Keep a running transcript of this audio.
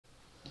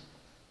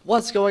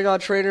What's going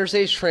on, trainers?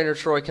 AceTrainer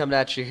Troy coming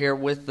at you here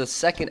with the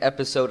second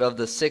episode of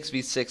the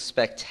 6v6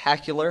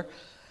 Spectacular.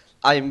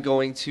 I am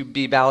going to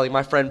be battling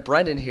my friend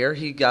Brennan here.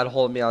 He got a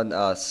hold of me on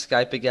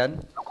Skype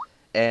again,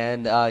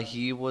 and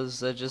he was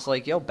just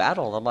like, yo,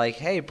 battle. And I'm like,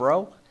 hey,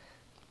 bro,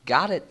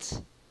 got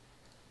it.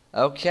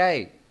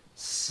 Okay,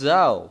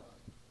 so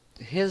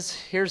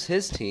here's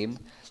his team.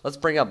 Let's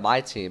bring up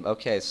my team.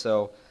 Okay,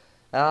 so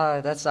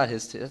that's not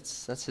his team.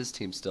 That's his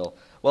team still.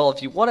 Well,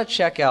 if you want to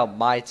check out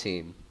my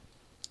team,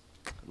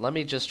 let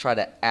me just try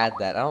to add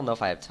that. I don't know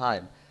if I have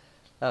time.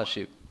 Oh,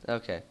 shoot.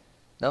 Okay.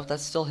 Nope,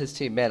 that's still his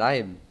team. Man, I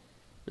am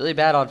really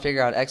bad on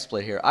figuring out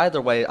XSplit here. Either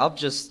way, I'm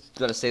just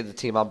going to say the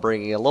team I'm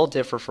bringing. A little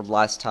different from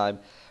last time.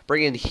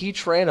 Bringing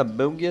AceTrainer,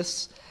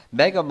 Amoonguss,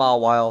 Mega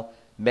Mawile,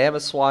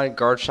 Mamoswine,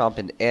 Garchomp,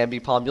 and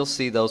Ambipom. You'll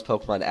see those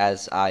Pokemon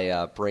as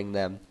I bring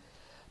them.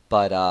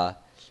 But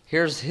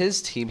here's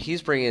his team.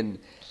 He's bringing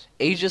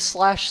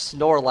Aegislash,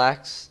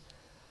 Snorlax,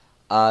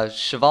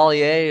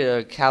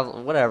 Chevalier,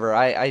 whatever.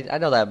 I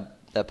know that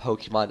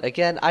Pokemon.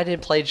 Again, I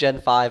didn't play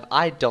Gen 5.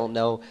 I don't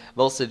know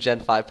most of the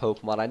Gen 5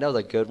 Pokemon. I know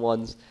the good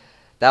ones.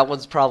 That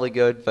one's probably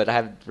good, but I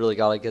haven't really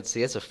got a good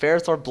see. It's a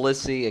Ferrothorn,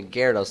 Blissey, and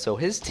Gyarados. So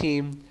his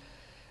team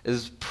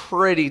is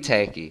pretty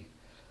tanky.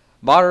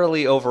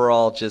 Moderately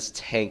overall, just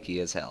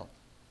tanky as hell.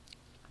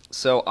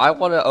 So I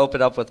want to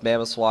open up with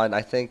Mamoswine.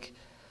 I think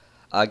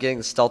getting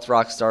the Stealth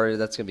Rock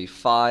started, that's going to be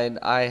fine.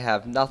 I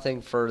have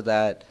nothing for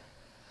that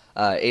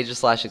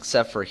Aegislash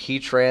except for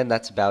Heatran.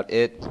 That's about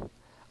it.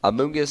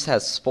 Amoonguss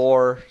has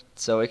Spore,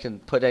 so it can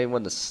put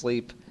anyone to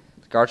sleep.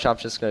 The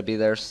Garchomp's just going to be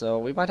there, so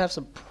we might have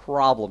some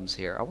problems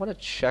here. I want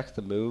to check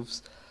the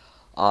moves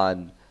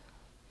on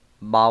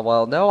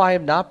Mawile. No, I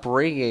am not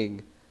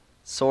bringing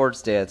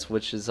Swords Dance,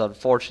 which is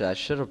unfortunate. I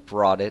should have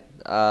brought it.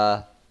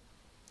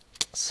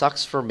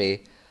 Sucks for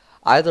me.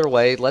 Either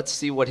way, let's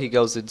see what he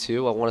goes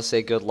into. I want to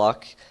say good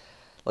luck.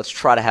 Let's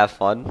try to have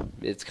fun.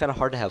 It's kind of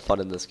hard to have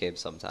fun in this game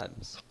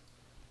sometimes.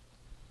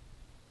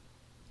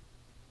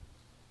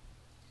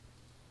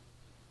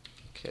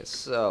 Okay,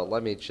 so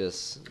let me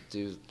just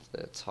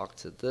talk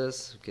to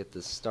this, get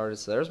this started.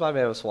 So there's my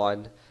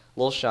Mamoswine. A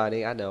little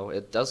shiny, I know.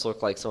 It does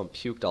look like someone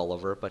puked all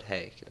over it, but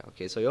hey.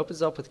 Okay, so he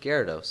opens up with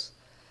Gyarados.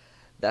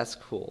 That's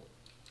cool.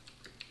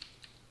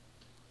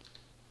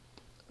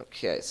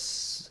 Okay,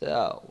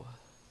 so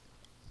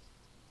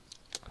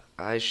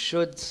I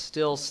should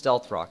still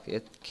Stealth Rock.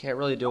 It can't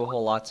really do a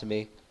whole lot to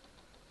me.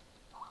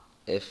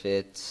 It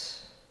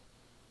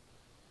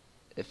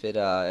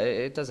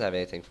doesn't have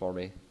anything for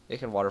me. It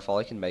can Waterfall,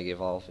 it can Mega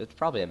Evolve. It's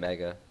probably a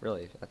Mega,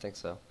 really, I think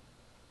so.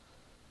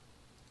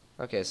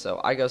 Okay,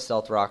 so I go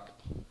Stealth Rock.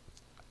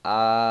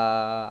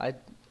 I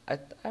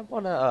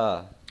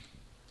wanna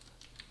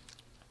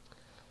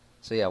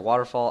so yeah,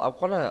 Waterfall. I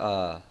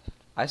wanna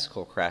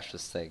Icicle Crash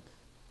this thing.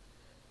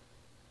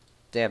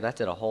 Damn, that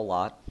did a whole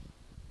lot.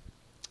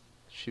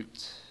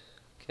 Shoot.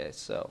 Okay,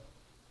 so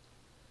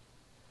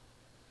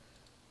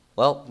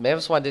well,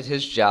 Mamoswine did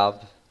his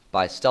job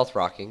by Stealth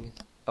Rocking.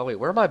 Oh wait,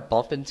 where are my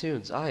bumping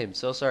tunes? I am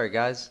so sorry,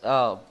 guys.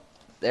 Oh,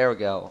 there we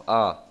go.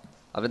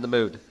 I'm in the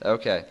mood.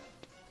 Okay.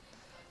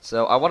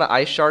 So I want to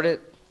Ice Shard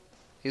it.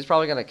 He's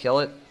probably gonna kill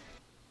it.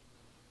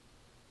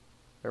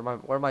 Where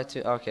am I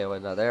tunes? Okay,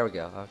 wait, no, there we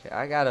go. Okay,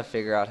 I gotta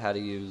figure out how to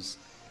use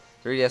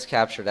 3DS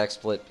Captured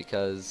XSplit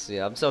because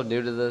I'm so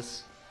new to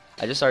this.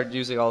 I just started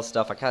using all this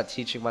stuff. I'm kind of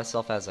teaching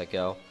myself as I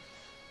go.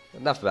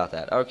 Enough about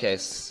that. Okay,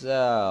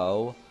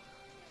 so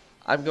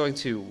I'm going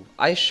to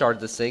Ice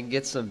Shard this thing,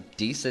 get some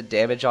decent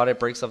damage on it,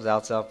 break something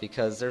else out,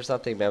 because there's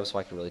nothing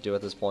Mamoswine can really do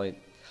at this point.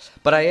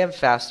 But I am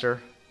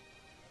faster.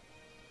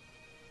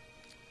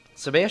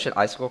 So maybe I should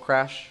Icicle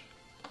Crash,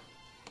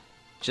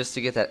 just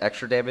to get that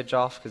extra damage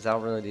off, because I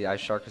don't really need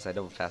Ice Shard, because I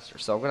know I'm faster.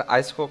 So I'm going to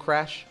Icicle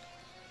Crash,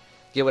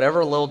 get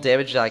whatever little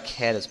damage that I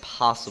can as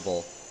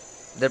possible,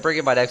 then bring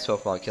in my next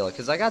Pokemon and kill it,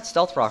 because I got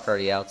Stealth Rock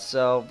already out,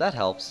 so that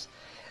helps.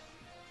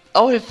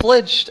 Oh, it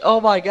flinched!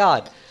 Oh my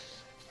god!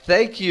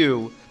 Thank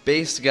you,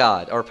 Base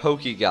God, or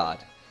Poke God.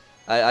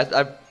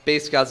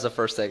 Base God's the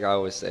first thing I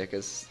always say,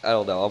 because, I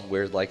don't know, I'm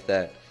weird like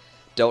that.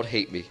 Don't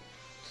hate me.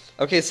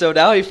 Okay, so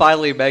now he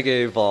finally Mega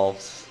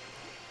Evolves.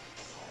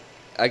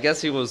 I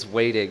guess he was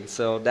waiting,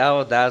 so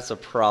now that's a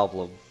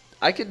problem.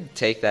 I can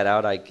take that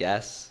out, I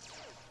guess.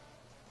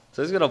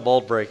 So he's going to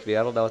Mold Break me,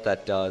 I don't know what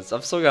that does.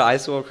 I'm still going to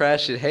Icicle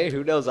Crash, and hey,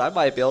 who knows, I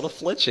might be able to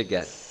flinch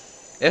again.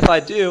 If I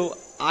do,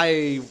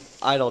 I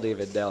don't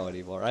even know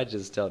anymore, I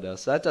just don't know.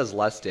 So that does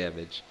less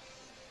damage.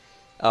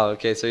 Oh,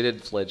 okay, so he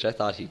didn't flinch. I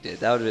thought he did.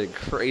 That would have been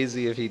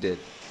crazy if he did.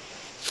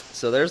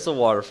 So there's the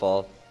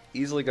Waterfall.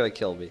 Easily going to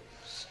kill me.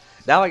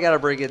 Now I got to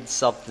bring in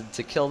something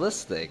to kill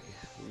this thing.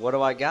 What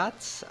do I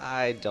got?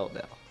 I don't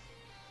know.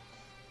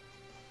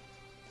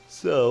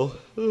 So,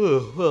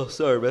 well,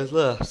 sorry, man.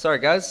 Sorry,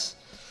 guys.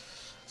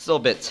 Still a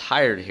bit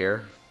tired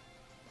here.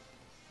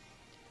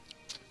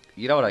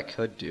 You know what I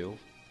could do?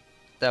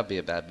 That would be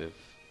a bad move.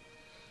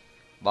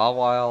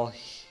 Mawile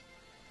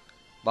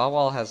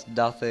has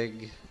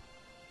nothing.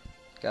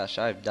 Gosh,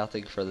 I have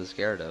nothing for this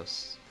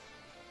Gyarados.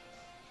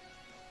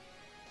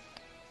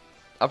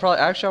 I'm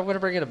going to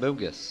bring in a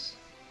Amoonguss.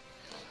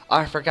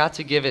 I forgot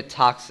to give it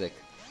Toxic.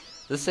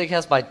 This thing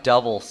has my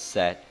double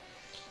set.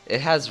 It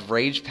has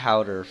Rage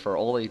Powder for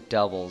only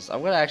doubles.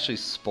 I'm going to actually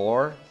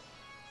Spore,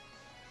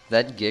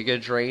 then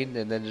Giga Drain,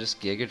 and then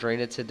just Giga Drain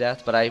it to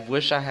death. But I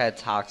wish I had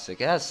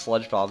Toxic. It has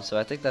Sludge Bomb, so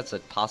I think that's a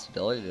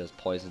possibility to just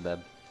poison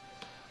them.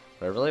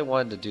 But I really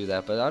wanted to do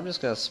that. But I'm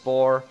just going to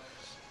Spore,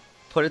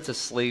 put it to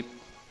sleep.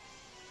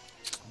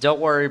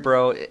 Don't worry,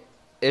 bro.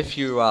 If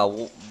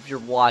you're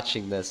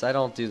watching this, I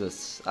don't do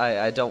this.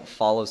 I don't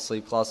follow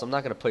sleep clause. I'm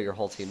not going to put your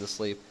whole team to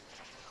sleep.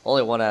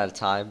 Only one at a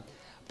time.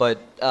 But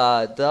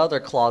the other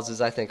clauses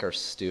I think are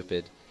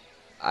stupid.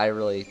 I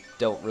really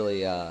don't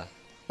really,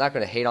 not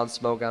going to hate on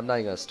Smogon. I'm not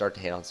even going to start to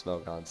hate on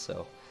Smogon.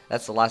 So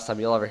that's the last time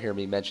you'll ever hear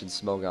me mention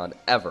Smogon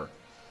ever.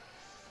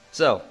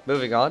 So,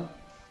 moving on.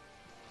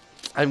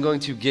 I'm going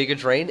to Giga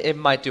Drain. It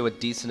might do a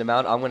decent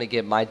amount. I'm going to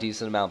get my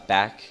decent amount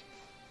back.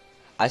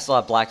 I still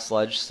have Black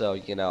Sludge, so,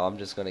 you know, I'm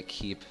just going to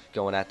keep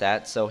going at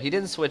that. So he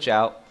didn't switch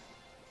out.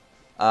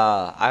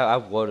 I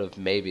would have,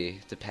 maybe.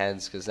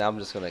 Depends, because now I'm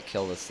just going to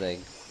kill this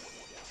thing.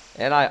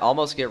 And I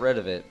almost get rid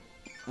of it,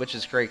 which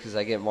is great because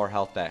I get more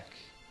health back.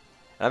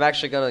 And I'm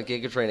actually going to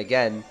Giga Drain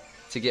again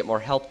to get more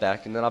health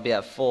back, and then I'll be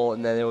at full,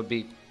 and then it would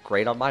be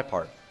great on my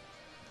part.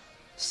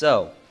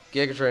 So,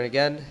 Giga Drain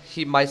again.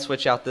 He might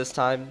switch out this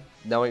time,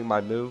 knowing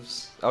my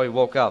moves. Oh, he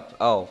woke up.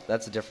 Oh,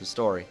 that's a different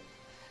story.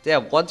 Yeah,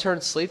 one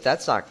turn sleep,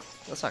 that's not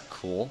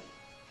cool.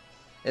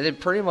 And it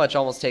pretty much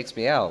almost takes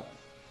me out.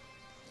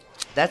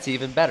 That's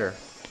even better.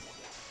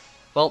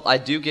 Well, I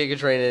do Giga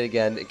Drain it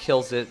again. It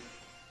kills it.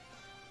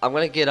 I'm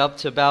going to get up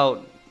to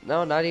about,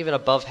 no, not even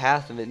above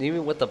half. I mean,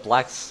 even with the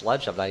Black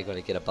Sludge, I'm not even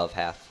going to get above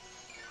half.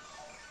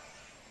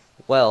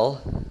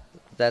 Well,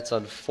 that's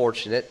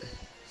unfortunate.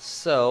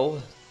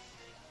 So,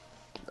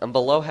 I'm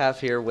below half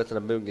here with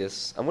an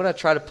Amoonguss. I'm going to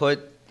try to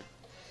put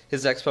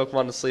his X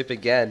Pokemon to sleep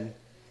again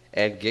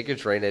and Giga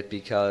Drain it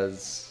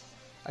because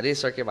I need to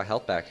start getting my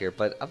health back here.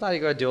 But I'm not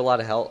even going to do a lot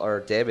of health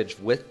or damage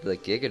with the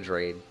Giga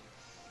Drain.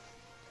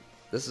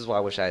 This is why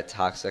I wish I had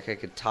Toxic. I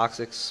could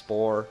Toxic,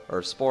 Spore,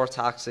 or Spore,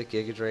 Toxic,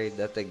 Giga Drain.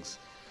 That thing's...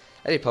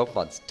 any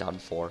Pokemon's done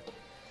for.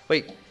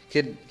 Wait,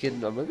 can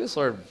Amoonguss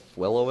learn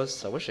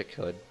Will-O-Wisp? I wish it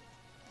could.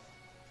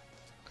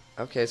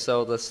 Okay,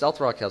 so the Stealth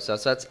Rock helps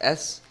out. So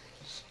that's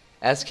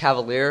S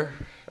Cavalier.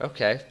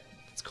 Okay,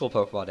 it's a cool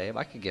Pokemon name.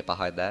 I can get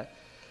behind that.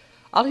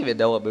 I don't even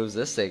know what moves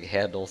this thing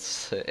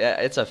handles.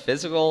 It's a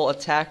physical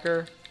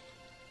attacker.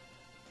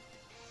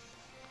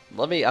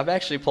 I'm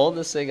actually pulling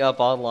this thing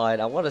up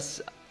online. I want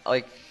to,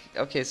 like,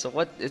 okay, so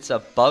what? It's a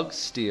Bug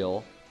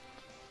Steel.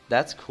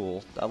 That's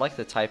cool. I like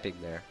the typing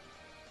there.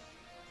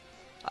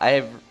 I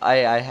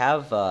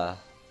have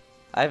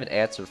an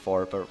answer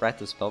for it, but right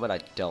this moment I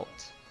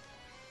don't.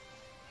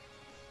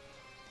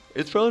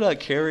 It's probably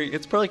not carrying.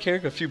 It's probably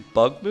carrying a few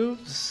bug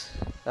moves.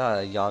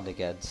 Yawned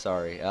again.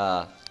 Sorry.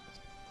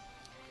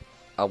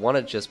 I want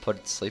to just put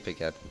it to sleep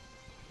again.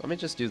 Let me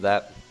just do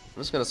that.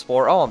 I'm just gonna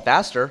Spore. Oh, I'm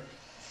faster.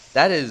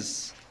 That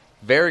is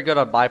very good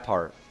on my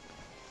part.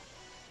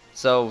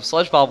 So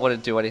Sludge Bomb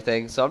wouldn't do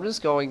anything. So I'm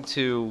just going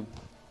to.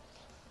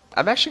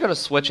 I'm actually gonna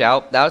switch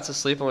out. Now it's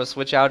asleep. I'm gonna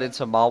switch out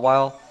into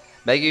Mawile,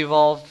 Mega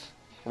Evolve.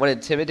 When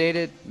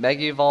intimidated,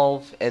 Mega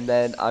Evolve, and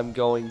then I'm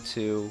going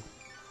to.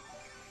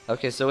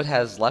 Okay, so it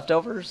has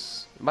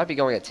leftovers. It might be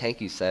going a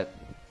tanky set.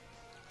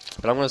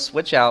 But I'm going to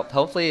switch out.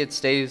 Hopefully it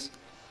stays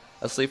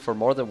asleep for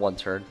more than one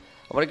turn.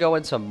 I'm going to go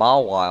into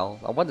Mawile.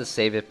 I wanted to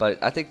save it,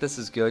 but I think this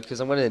is good because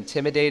I'm going to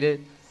intimidate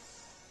it.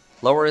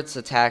 Lower its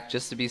attack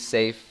just to be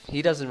safe.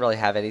 He doesn't really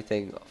have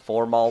anything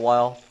for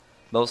Mawile,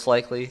 most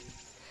likely.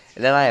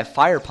 And then I have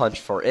Fire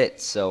Punch for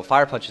it. So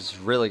Fire Punch is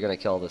really going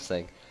to kill this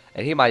thing.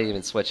 And he might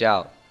even switch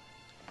out.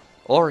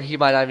 Or he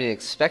might not even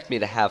expect me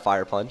to have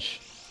Fire Punch.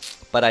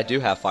 But I do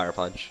have Fire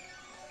Punch.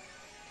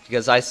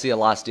 Because I see a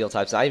lot of Steel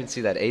types. I even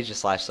see that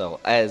Aegislash, so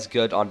as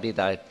good on me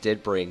that I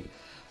did bring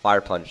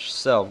Fire Punch.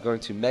 So I'm going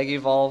to Mega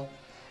Evolve.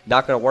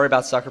 Not going to worry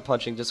about Sucker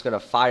Punching. Just going to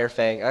Fire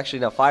Fang. Actually,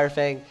 no, Fire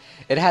Fang.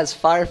 It has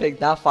Fire Fang,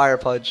 not Fire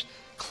Punch.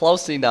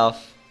 Close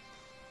enough.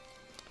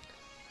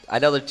 I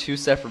know they're two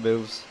separate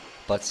moves,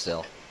 but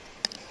still.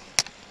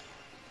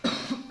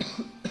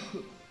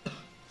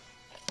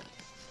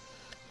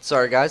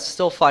 Sorry, guys.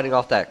 Still fighting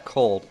off that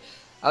cold.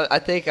 I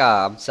think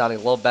I'm sounding a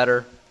little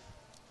better.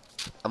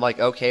 I'm like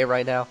okay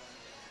right now.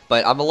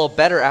 But I'm a little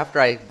better after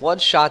I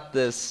one-shot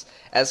this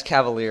S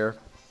Cavalier.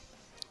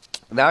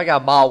 Now I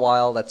got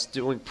Mawile that's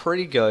doing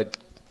pretty good.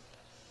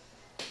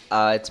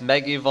 It's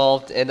Mega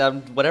Evolved,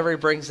 and whatever he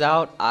brings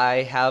out,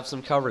 I have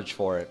some coverage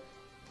for it.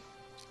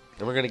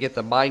 And we're going to get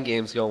the mind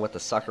games going with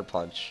the Sucker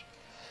Punch.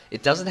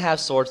 It doesn't have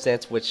Swords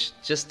Dance, which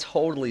just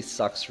totally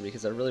sucks for me,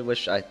 because I really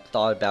wish I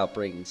thought about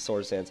bringing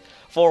Swords Dance.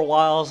 For a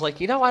while, I was like,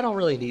 you know, I don't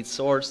really need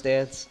Swords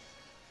Dance.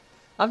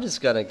 I'm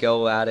just going to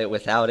go at it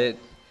without it.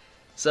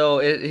 So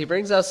he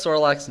brings out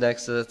Snorlax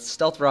next, so it's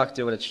Stealth Rock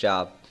doing its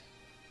job.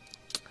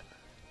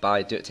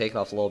 By taking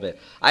off a little bit.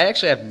 I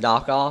actually have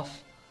Knockoff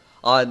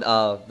on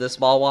this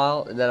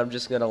Mawile, and then I'm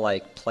just going to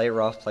like play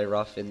rough,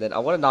 and then I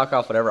want to knock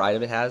off whatever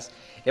item it has.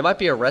 It might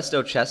be a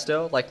Resto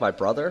Chesto, like my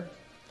brother.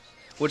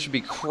 Which would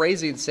be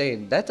crazy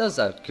insane. That does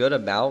a good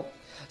amount.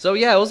 So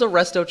yeah, it was a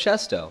Resto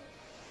Chesto.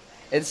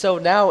 And so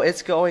now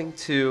it's going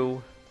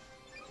to...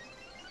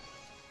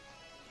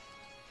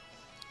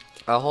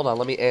 hold on,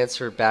 let me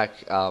answer back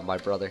my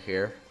brother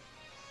here.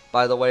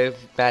 By the way,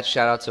 mad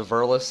shout out to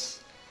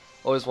Verlis.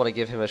 Always want to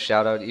give him a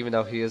shout out, even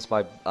though he is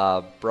my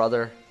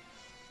brother.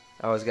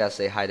 I always gotta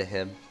say hi to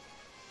him.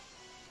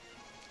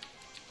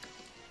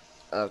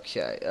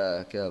 Okay,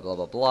 blah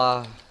blah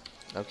blah.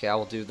 Okay, I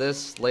will do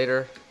this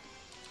later.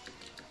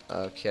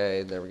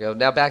 Okay, there we go.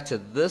 Now back to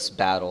this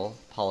battle.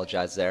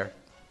 Apologize there.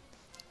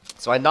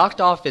 So I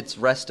knocked off its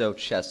Resto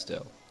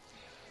Chesto.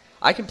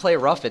 I can play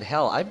rough in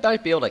hell. I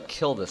might be able to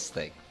kill this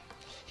thing.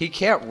 He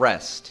can't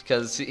rest,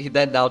 because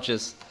then I'll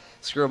just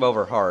screw him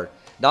over hard.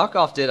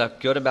 Knockoff did a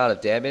good amount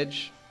of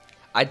damage.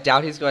 I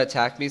doubt he's going to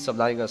attack me, so I'm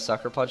not even going to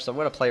sucker punch. So I'm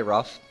going to play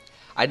rough.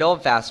 I know I'm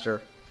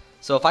faster,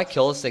 so if I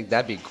kill this thing,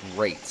 that'd be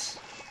great.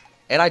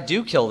 And I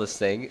do kill this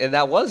thing, and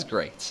that was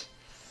great.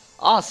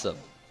 Awesome.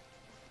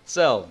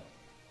 So,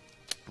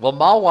 will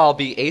Mawile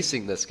be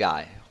acing this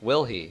guy?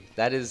 Will he?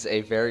 That is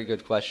a very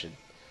good question.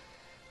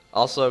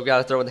 Also, I've got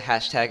to throw in the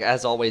hashtag,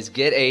 as always,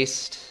 get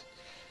aced.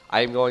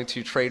 I am going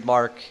to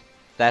trademark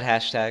that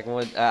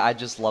hashtag. I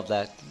just love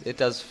that. It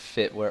does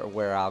fit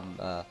where I'm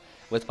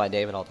with my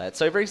name and all that.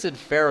 So he brings in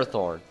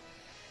Ferrothorn.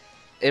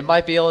 It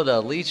might be able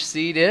to leech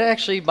seed. It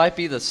actually might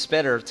be the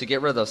spinner to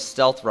get rid of those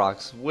stealth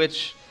rocks,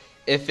 which,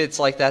 if it's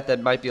like that,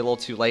 that might be a little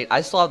too late.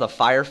 I still have the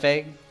Fire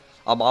Fang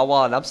on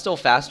Mawile, and I'm still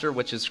faster,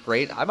 which is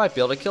great. I might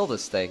be able to kill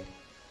this thing.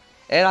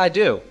 And I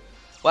do.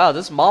 Wow,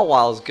 this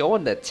Mawile is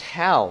going to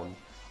town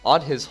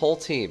on his whole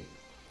team.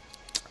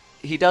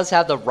 He does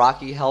have the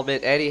Rocky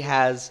helmet, and he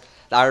has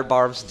the Iron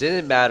Barbs.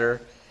 Didn't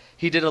matter.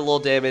 He did a little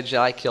damage,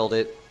 and I killed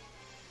it,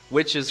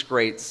 which is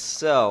great.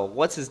 So,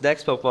 what's his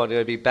next Pokemon going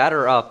to be?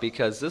 Batter Up,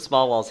 because this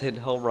Mawile's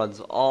hitting home runs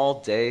all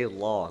day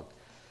long.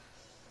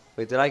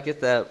 Wait, did I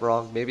get that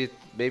wrong?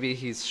 Maybe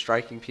he's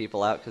striking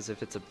people out, because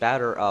if it's a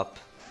Batter Up,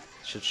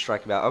 it should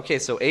strike him out. Okay,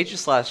 so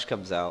Aegislash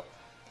comes out.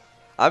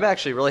 I'm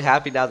actually really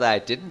happy now that I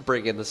didn't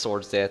bring in the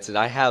Swords Dance, and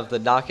I have the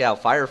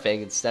Knockout Fire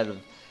Fang instead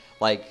of,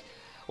 like,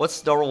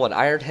 what's the normal one?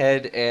 Iron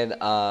Head and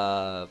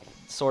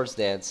Swords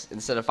Dance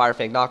instead of Fire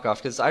Fang Knockoff,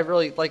 because I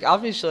really, like,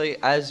 obviously,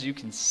 as you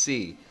can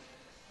see,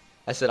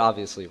 I said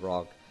obviously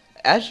wrong.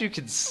 As you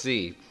can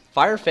see,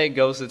 Fire Fang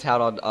goes to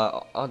town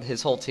on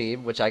his whole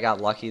team, which I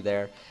got lucky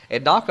there,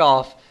 and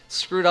Knockoff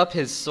screwed up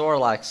his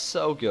Snorlax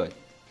so good.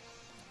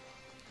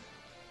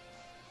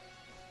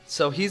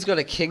 So he's going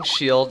to King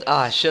Shield.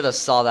 I should have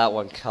saw that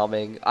one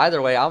coming.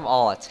 Either way, I'm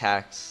all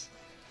attacks.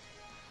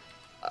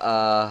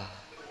 I'm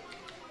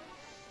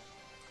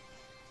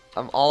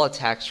all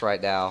attacks right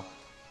now.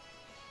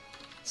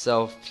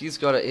 So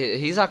he's not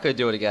going to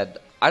do it again.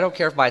 I don't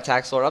care if my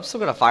attack's lower. I'm still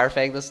going to Fire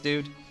Fang this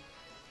dude.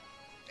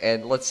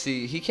 And let's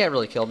see. He can't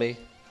really kill me.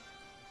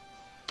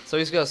 So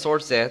he's going to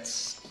Swords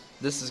Dance.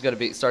 This is going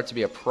to start to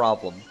be a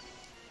problem.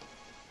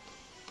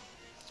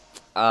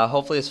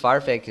 Hopefully his Fire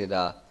Fang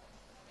can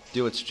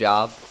do its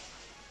job.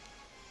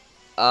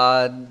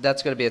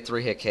 That's going to be a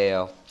 3-hit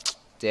KO.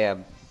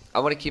 Damn. I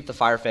want to keep the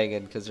Fire Fang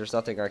in because there's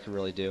nothing I can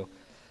really do.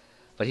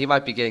 But he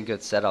might be getting good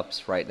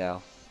setups right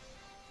now.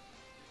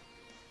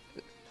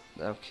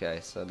 Okay,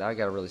 so now I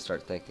got to really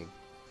start thinking.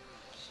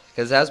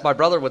 Because as my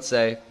brother would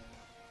say,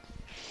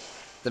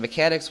 the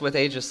mechanics with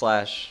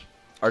Aegislash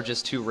are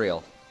just too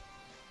real.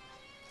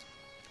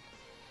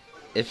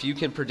 If you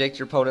can predict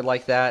your opponent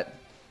like that,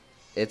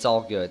 it's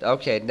all good.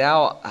 Okay,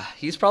 now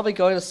he's probably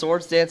going to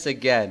Swords Dance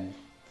again.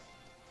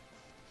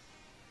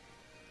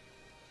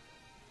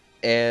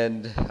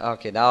 And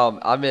okay, now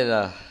I'm in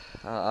a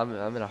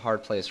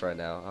hard place right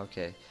now.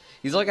 Okay,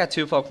 he's only got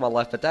 2 Pokemon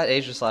left, but that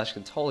Aegislash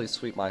can totally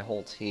sweep my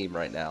whole team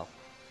right now.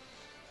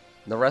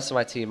 And the rest of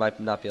my team might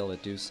not be able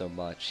to do so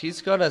much.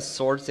 He's gonna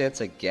Swords Dance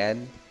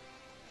again,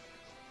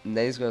 and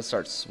then he's gonna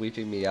start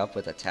sweeping me up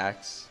with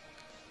attacks.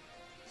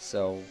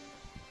 So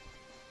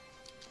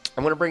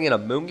I'm gonna bring in a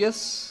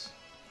Moongus.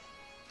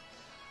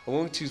 I'm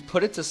going to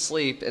put it to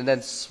sleep and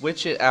then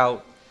switch it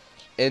out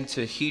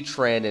into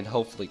Heatran and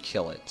hopefully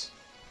kill it.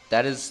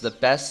 That is the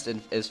best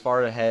and as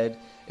far ahead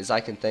as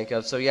I can think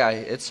of. So yeah,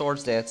 it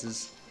Swords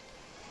Dances.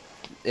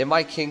 It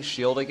might King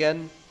Shield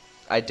again.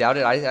 I doubt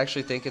it. I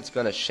actually think it's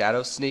going to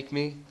Shadow Sneak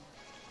me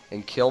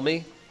and kill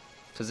me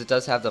because it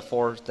does have the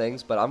 4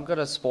 things. But I'm going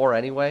to Spore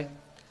anyway.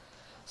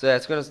 So yeah,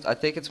 I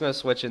think it's going to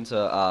switch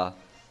into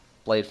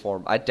Blade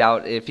form. I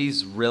doubt if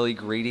he's really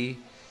greedy,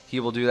 he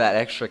will do that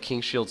extra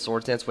King Shield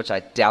Swords Dance, which I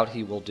doubt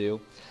he will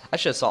do. I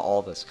should have saw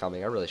all this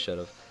coming. I really should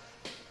have.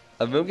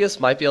 Amoonguss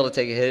might be able to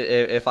take a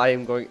hit if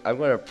I'm going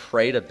to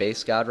pray to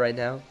Base God right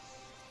now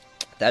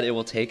that it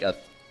will take a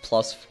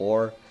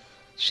 +4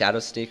 Shadow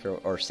Sneak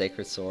or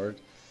Sacred Sword.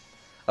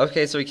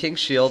 Okay, so he King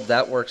Shield.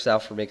 That works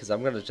out for me because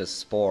I'm going to just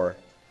Spore.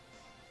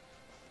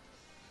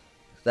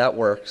 That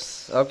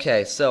works.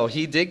 Okay, so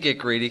he did get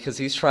greedy because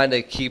he's trying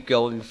to keep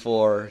going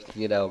for,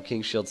 you know,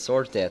 King Shield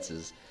Swords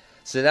Dances.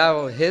 So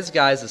now his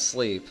guy's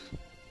asleep.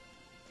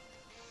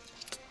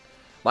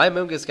 My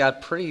Amoonguss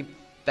got pretty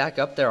back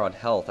up there on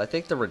health. I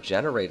think the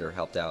Regenerator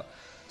helped out.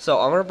 So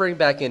I'm going to bring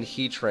back in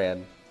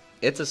Heatran.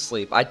 It's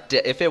asleep.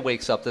 If it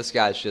wakes up, this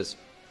guy's just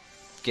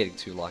getting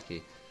too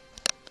lucky.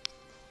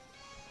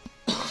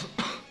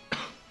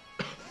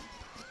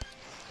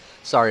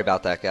 Sorry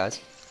about that,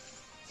 guys.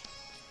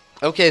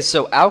 Okay,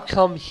 so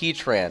outcome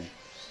Heatran.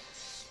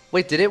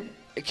 Wait,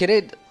 can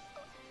it?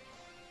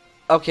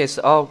 Okay,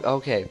 so,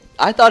 okay.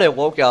 I thought it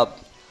woke up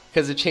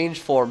because it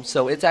changed form,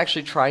 so it's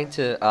actually trying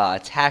to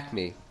attack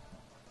me.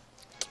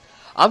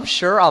 I'm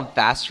sure I'm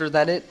faster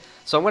than it,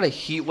 so I'm going to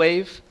Heat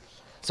Wave.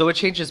 So it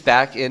changes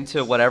back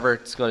into whatever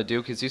it's going to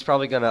do, because he's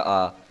probably going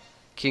to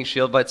King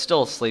Shield, but it's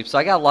still asleep. So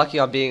I got lucky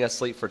on being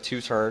asleep for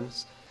 2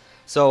 turns.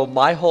 So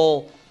my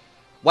whole...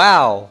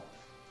 Wow.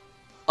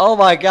 Oh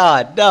my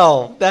god,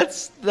 no.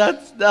 That's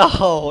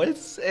no.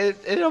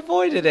 It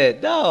avoided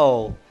it.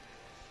 No.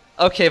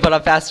 Okay, but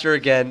I'm faster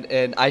again,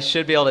 and I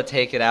should be able to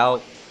take it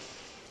out.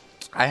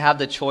 I have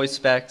the choice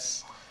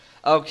specs.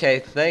 Okay,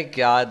 thank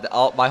God.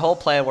 My whole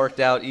plan worked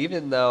out,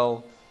 even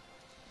though...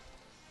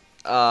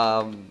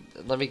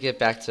 let me get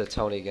back to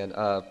Tony again.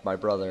 My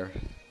brother.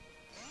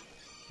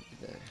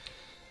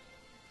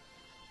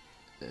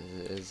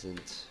 It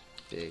isn't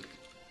big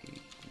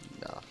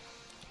enough.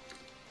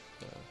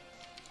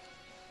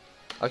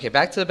 Okay,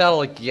 back to the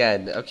battle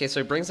again. Okay, so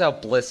he brings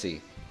out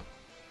Blissey.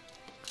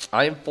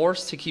 I am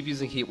forced to keep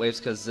using Heat Waves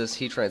because this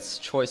Heatran's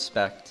choice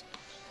spec.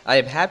 I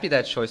am happy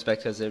that choice spec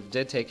because it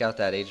did take out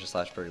that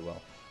Aegislash pretty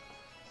well.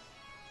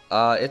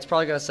 It's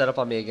probably going to set up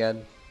on me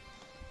again.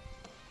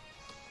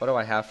 What do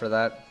I have for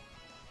that?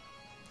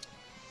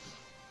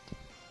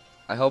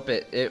 I hope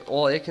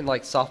it can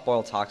like soft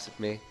boil toxic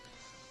me.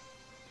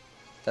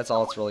 That's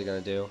all it's really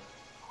going to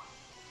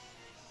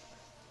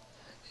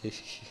do.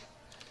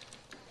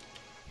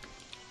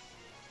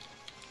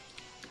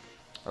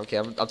 Okay,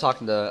 I'm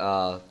talking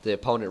to the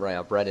opponent right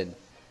now, Brennan,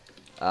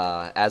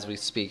 as we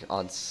speak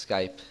on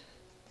Skype.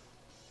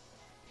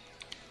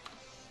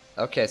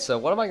 Okay, so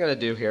what am I going to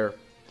do here?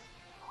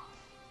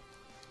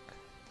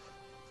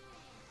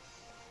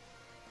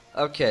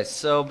 Okay,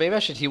 so maybe I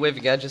should Heat Wave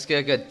again, just get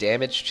a good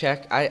damage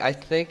check. I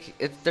think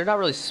they're not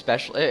really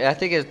special. I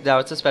think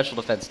it's a special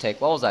defense tank.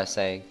 What was I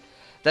saying?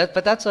 But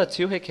that's a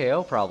 2-hit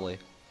KO probably.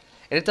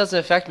 And it doesn't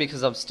affect me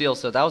because I'm Steel,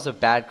 so that was a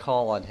bad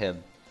call on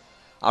him.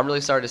 I'm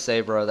really sorry to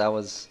say, bro,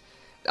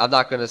 I'm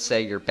not going to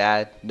say you're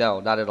bad. No,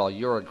 not at all.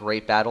 You're a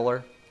great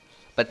battler.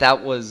 But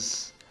that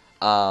was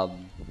a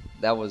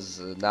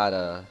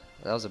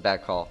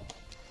bad call.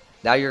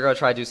 Now you're going to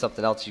try to do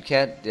something else. You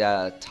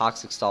can't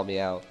Toxic Stall me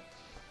out.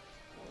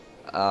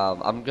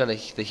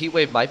 The Heat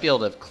Wave might be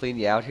able to clean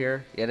you out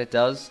here, and it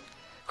does.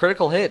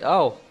 Critical hit.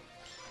 Oh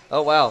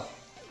wow.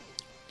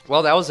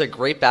 Well, that was a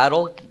great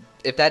battle.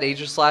 If that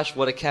Aegislash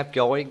would have kept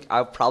going,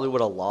 I probably would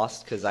have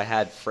lost because I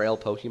had frail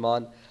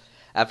Pokemon.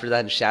 After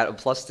that, and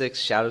Plus Sticks,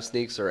 Shadow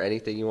Sneaks, or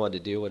anything you wanted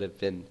to do would have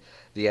been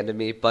the end of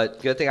me.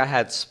 But good thing I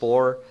had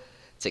Spore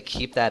to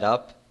keep that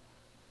up.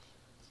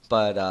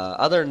 But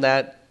other than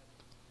that,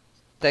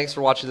 thanks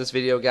for watching this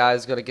video,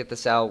 guys. Going to get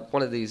this out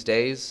one of these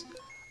days.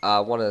 I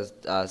want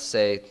to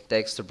say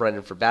thanks to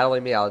Brennan for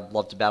battling me. I would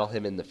love to battle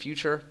him in the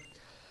future.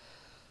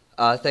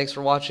 Thanks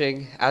for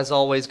watching. As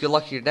always, good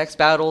luck in your next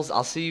battles.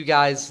 I'll see you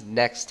guys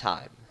next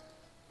time.